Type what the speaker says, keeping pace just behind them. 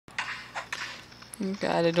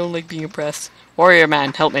God, I don't like being oppressed. Warrior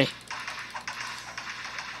man, help me.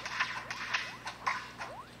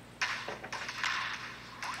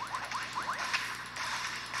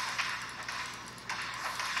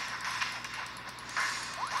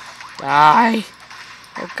 Die!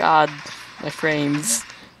 Oh God, my frames.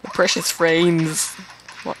 The precious frames.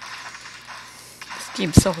 What? This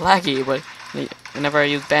game's so laggy, but whenever I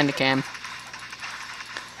use Bandicam.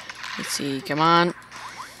 Let's see, come on.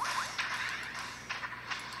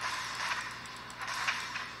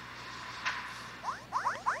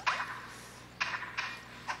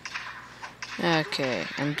 Okay,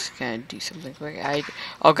 I'm just gonna do something quick.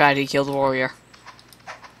 Oh God, he killed the warrior.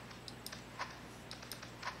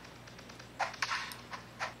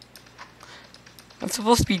 I'm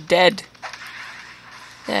supposed to be dead.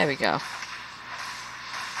 There we go.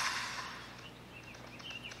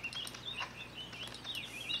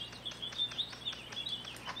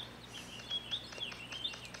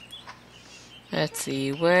 Let's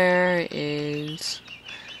see, where is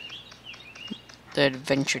the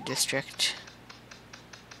Adventure District?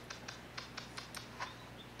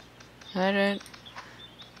 I don't...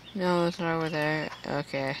 No, it's not over there.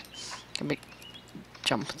 Okay. Can we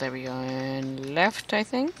jump? There we go. And left, I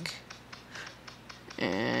think?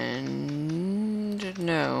 And...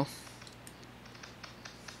 no.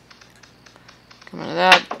 Come on,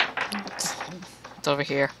 that. It's over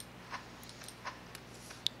here.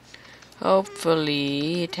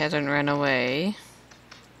 Hopefully it hasn't run away.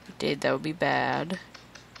 If it did, that would be bad.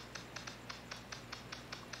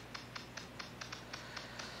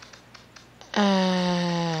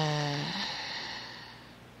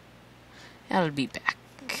 I'll be back.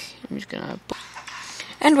 I'm just gonna...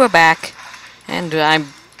 And we're back. And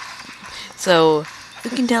so, you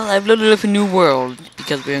can tell I've loaded up a new world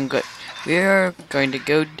because we're going to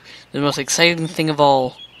go to the most exciting thing of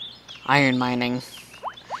all, iron mining.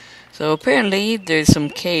 So apparently there's some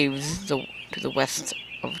caves to the west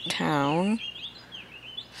of town.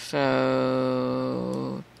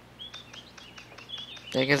 So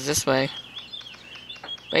I guess this way.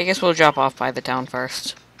 But I guess we'll drop off by the town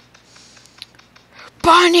first.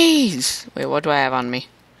 Bunnies! Wait, what do I have on me?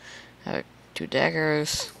 2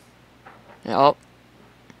 daggers. Oh.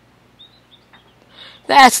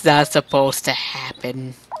 That's not supposed to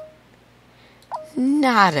happen.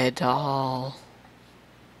 Not at all.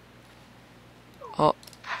 Oh.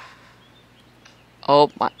 Oh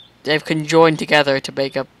my. They've conjoined together to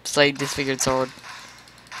make a slightly disfigured sword.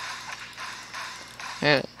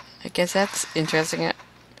 Yeah, I guess that's interesting.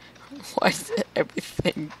 Why is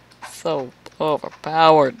everything so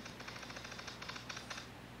overpowered?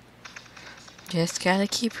 Just gotta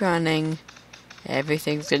keep running.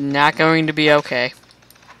 Everything's not going to be okay.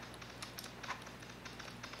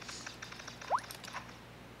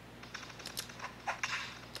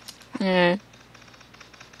 Yeah.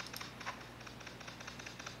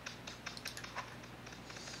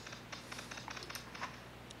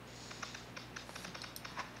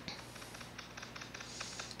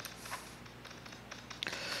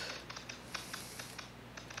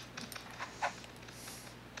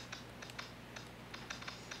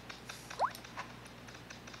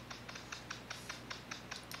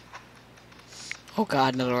 Oh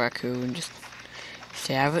God, another raccoon. Just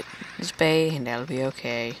stay out of this bay and that'll be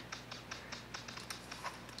okay.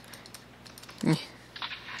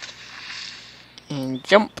 And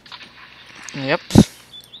jump. Yep. Up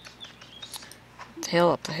the hill,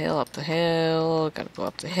 up the hill, up the hill. Gotta go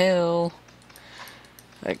up the hill.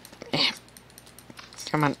 Like,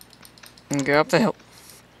 come on. And go up the hill.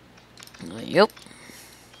 Yep.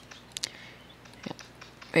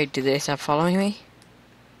 Wait, did they stop following me?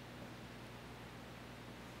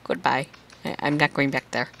 Goodbye. I'm not going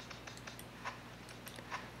back there.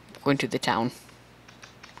 I'm going to the town.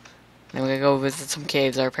 Then we're gonna go visit some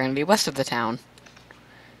caves that are apparently west of the town.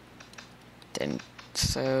 Then,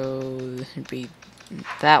 so, it'd be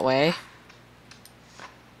that way.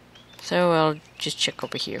 So I'll just check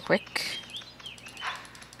over here quick.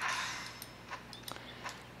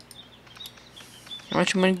 How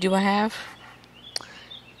much money do I have?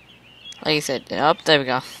 Like I said, there we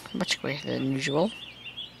go. Much quicker than usual.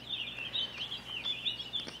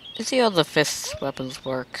 Let's see how the fist weapons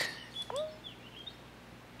work.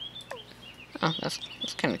 Oh, that's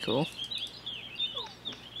kind of cool.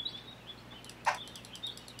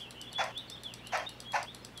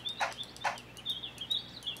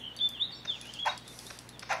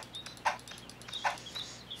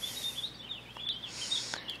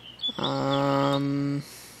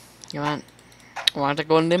 Come on. I want to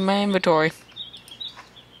go into my inventory.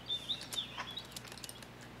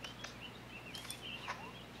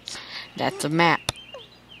 That's a map.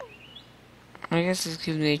 I guess this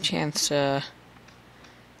gives me a chance to...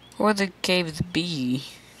 Where the caves be?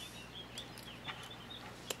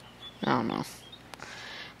 I don't know.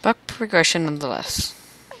 But progression nonetheless.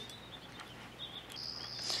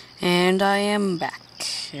 And I am back.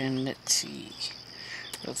 And let's see.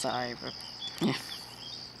 Yeah.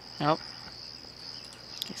 Nope.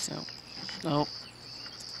 Okay, so. Nope.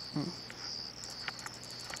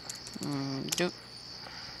 Doop.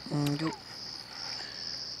 Doop.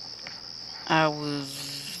 I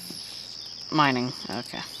was mining.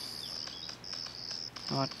 Okay.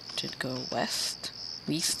 What did go west?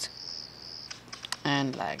 East?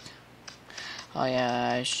 And lag. Oh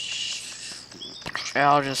yeah,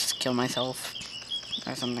 I'll just kill myself.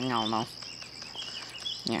 Or something, I don't know.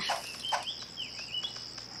 Yeah.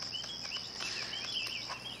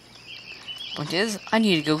 Point is, I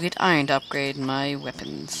need to go get iron to upgrade my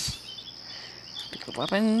weapons. Pick up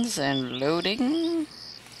weapons and loading.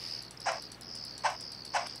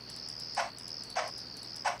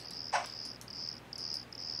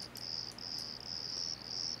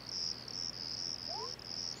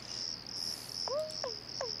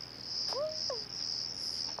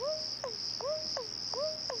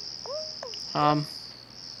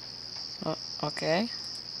 Okay.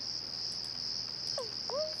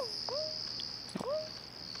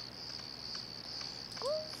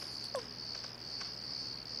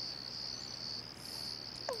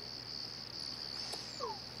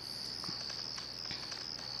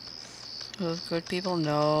 Those good people?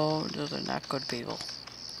 No, those are not good people.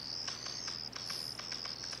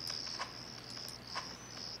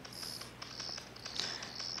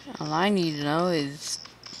 All I need to know is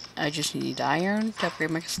I just need iron to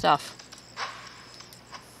upgrade my stuff.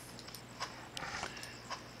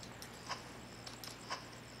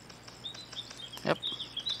 Yep.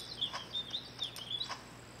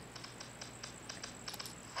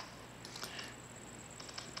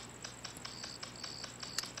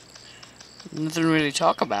 Nothing really to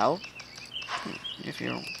talk about, if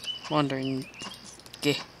you're wondering.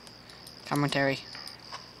 Gay. Commentary.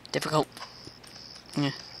 Difficult.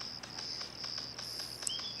 Yeah.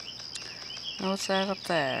 Oh, what's that up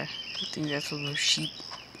there? I think that's a little sheep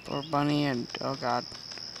or bunny and oh god.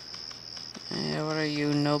 Yeah, what are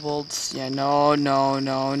you, nobles? Yeah, no, no,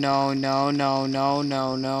 no, no, no, no, no,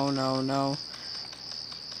 no, no, no, no.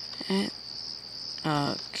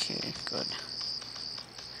 Okay, good.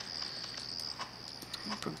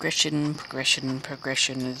 Progression, progression,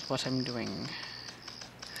 progression is what I'm doing.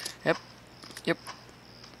 Yep, yep.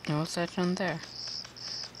 Now what's that down there?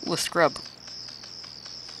 Ooh, a scrub.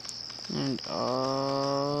 And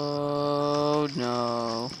oh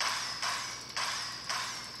no.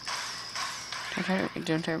 Don't hurt me,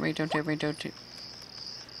 don't hurt me, don't hurt me, don't hurt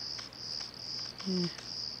me.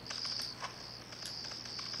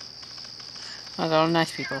 Oh, they're all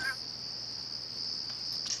nice people.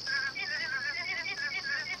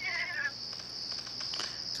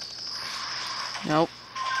 Nope.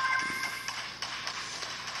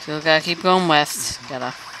 Still gotta keep going west.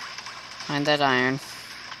 Gotta find that iron.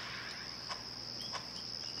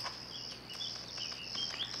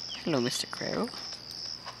 Hello, Mr. Crow.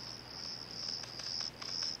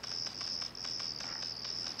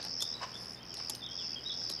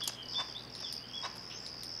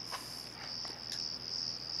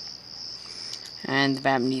 And the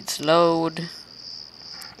map needs load.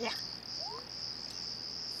 Yeah.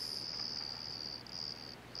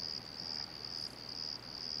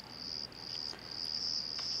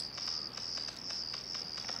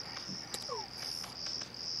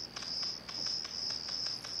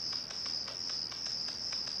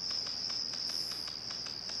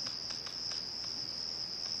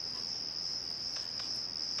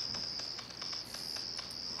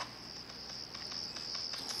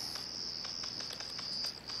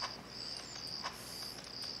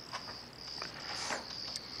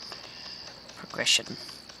 Progression.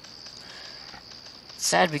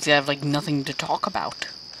 Sad because I have like nothing to talk about.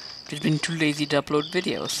 Just been too lazy to upload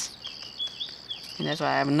videos. And that's why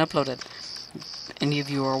I haven't uploaded. Any of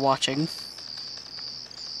you are watching.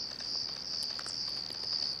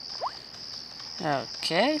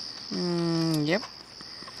 Okay. Yep.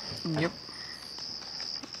 Yep.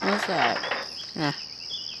 What's that? Yeah.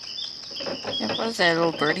 Yep, what's that,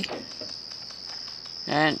 little birdie?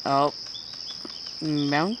 And, oh.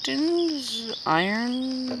 Mountains?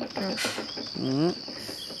 Iron?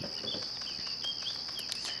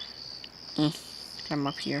 Come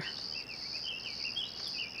up here.